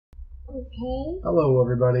Okay. Hello,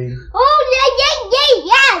 everybody. Oh,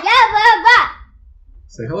 yeah.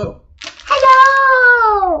 Say hello.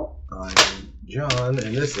 Hello. I'm John,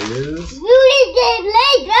 and this is... Rudy the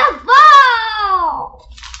Lego Ball.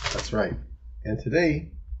 That's right. And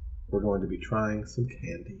today, we're going to be trying some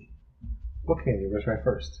candy. What candy we're going to try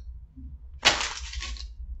first?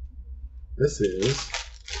 This is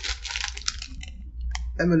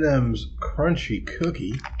M&M's Crunchy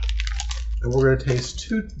Cookie. And we're going to taste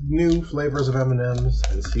two new flavors of M&M's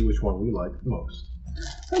and see which one we like the most.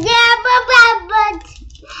 Yeah, but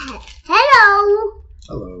hello.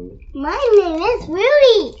 Hello. My name is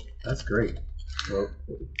Rudy. That's great. Well,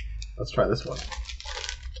 let's try this one.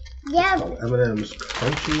 Yeah. It's called M&M's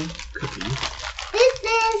Crunchy Cookie.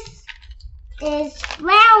 This is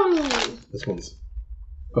Brownie. This one's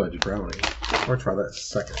Fudge Brownie. We'll try that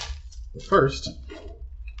second. But first,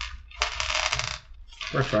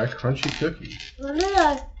 we're going to try Crunchy Cookie.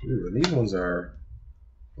 Ooh, and these ones are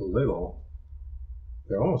little.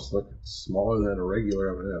 They almost look smaller than a regular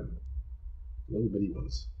M&M. Little bitty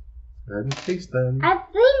ones. Go ahead and taste them. I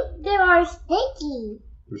think they are sticky.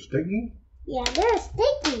 They're sticky? Yeah, they're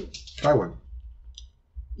sticky. Try one.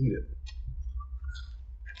 Eat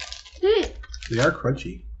it. They are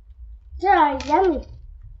crunchy. They are yummy.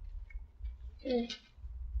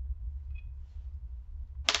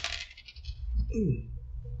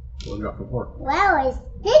 What we got before? Wow, it's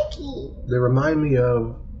sticky. They remind me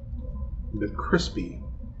of the crispy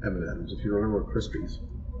M&Ms, if you remember Crispies.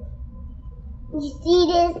 You see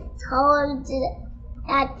this told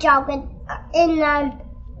that chocolate in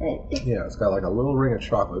Yeah, it's got like a little ring of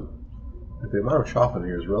chocolate. The amount of chocolate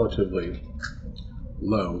here is relatively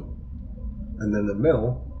low. And then the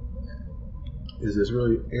middle is this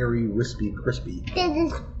really airy, wispy, crispy.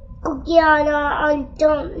 This is cookie on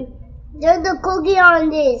there's a cookie on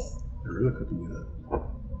this. There is a cookie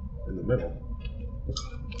in the middle.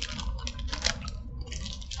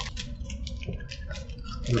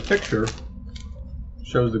 The picture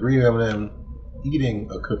shows the green M&M eating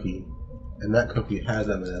a cookie, and that cookie has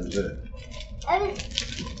M&Ms in it.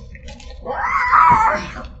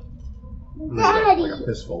 Daddy! Like a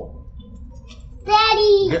fistful.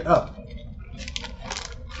 Daddy! Get up!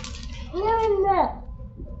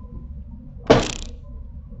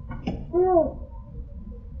 No.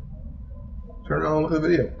 Turn it on with the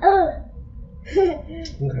video.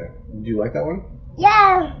 Okay. Do you like that one?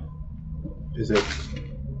 Yeah. Is it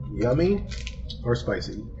yummy or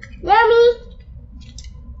spicy? Yummy.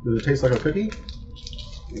 Does it taste like a cookie?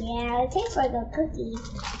 Yeah, it tastes like a cookie.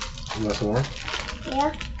 You want some more?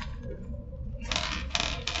 Yeah.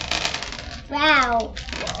 Wow. Wow.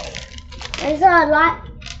 There's a lot.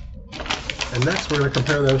 And next we're going to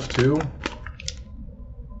compare those to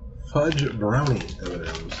Fudge Brownie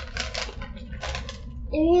M&Ms.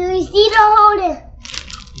 You see the hole?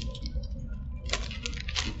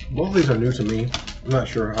 Both of these are new to me. I'm not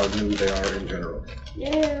sure how new they are in general.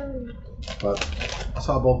 But I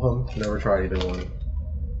saw both of them, never tried either one.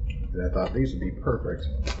 And I thought these would be perfect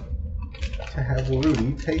to have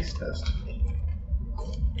Rudy taste test.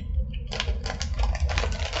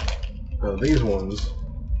 Now these ones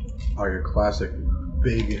are your classic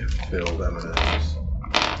big filled M&Ms.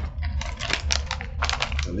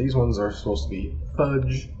 And these ones are supposed to be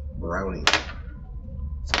Fudge Brownie.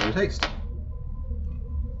 Let's give it a taste.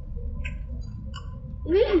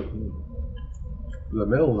 The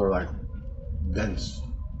middles are like dense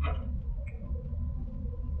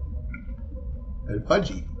and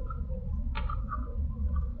fudgy.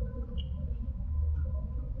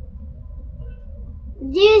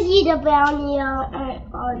 Do you see the brownie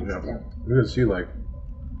on Yeah, you can see like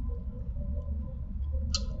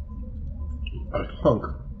a hunk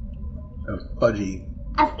of fudgy.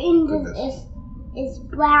 I think goodness. this is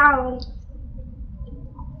brown.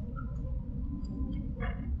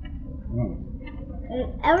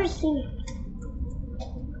 Ever seen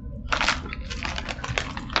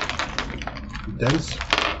Dense,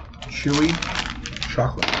 chewy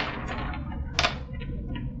chocolate.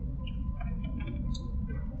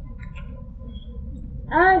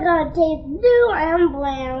 I'm gonna taste blue and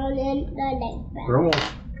brown and the next brown. They're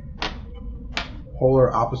almost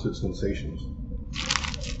polar opposite sensations.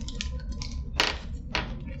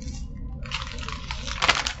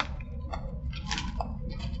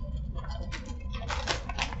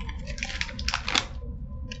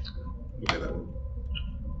 Look at that one.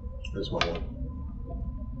 There's one more.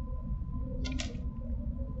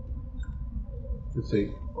 Let's see.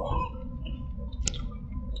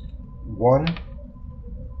 One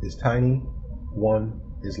is tiny, one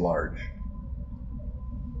is large.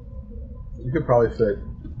 You could probably fit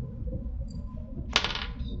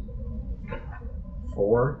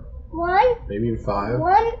 4, maybe even 5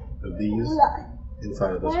 of these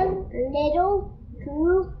inside of this one. Little,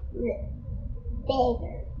 2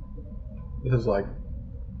 bigger. This is like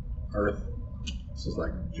Earth. This is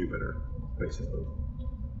like Jupiter, basically.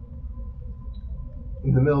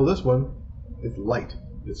 In the middle of this one, it's light.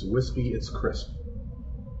 It's wispy. It's crisp.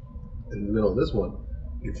 In the middle of this one,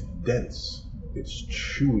 it's dense. It's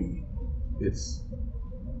chewy. It's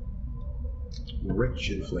rich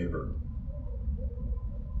in flavor.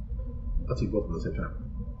 Let's eat both at the same time.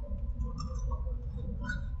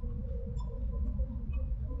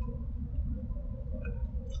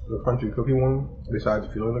 The crunchy cookie one, besides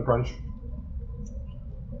feeling the crunch,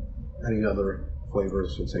 any other flavor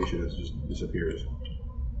sensation just disappears,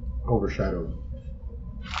 overshadowed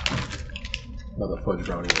by the fudge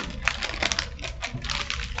brownie one.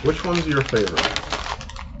 Which one's your favorite?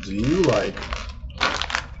 Do you like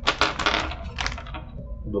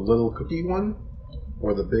the little cookie one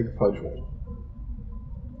or the big fudge one?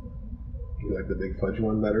 You like the big fudge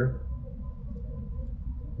one better?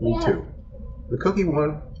 Me too. The cookie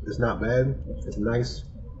one is not bad. It's nice.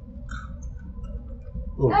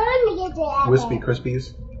 Ooh. Wispy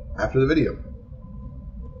Krispies. After the video.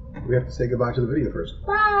 We have to say goodbye to the video first.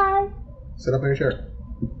 Bye. Sit up in your chair.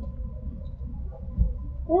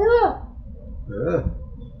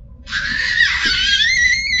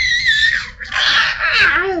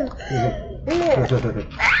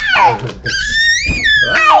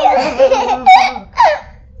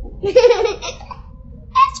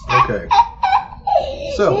 Okay.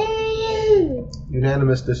 So,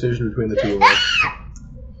 unanimous decision between the two of us.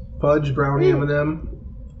 Fudge brownie M&M.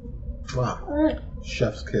 Wow.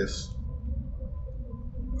 Chef's kiss.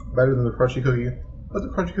 Better than the crunchy cookie, but the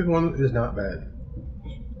crunchy cookie one is not bad.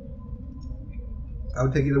 I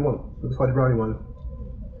would take either one, but the fudge brownie one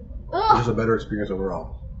is just a better experience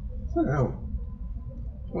overall. Oh.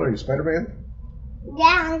 What are you, Spider-Man?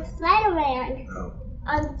 Yeah, I'm Spider-Man. Oh.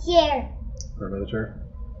 On the chair. Spider-Man chair?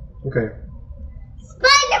 Okay.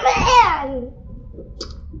 Spider-Man!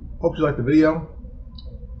 Hope you liked the video.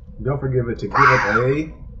 Don't forget to give it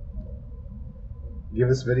a... Give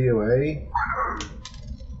this video a...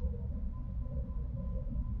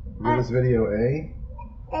 Give this video a...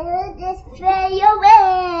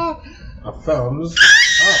 A thumbs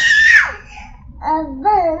up. A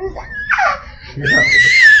thumbs up. Yeah.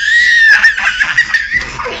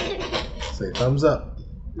 Say thumbs up.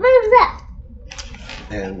 Thumbs up.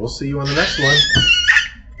 And we'll see you on the next one.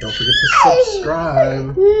 Don't forget to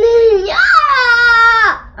subscribe.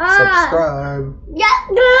 Subscribe. Yeah.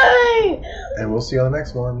 And we'll see you on the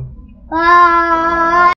next one. Bye.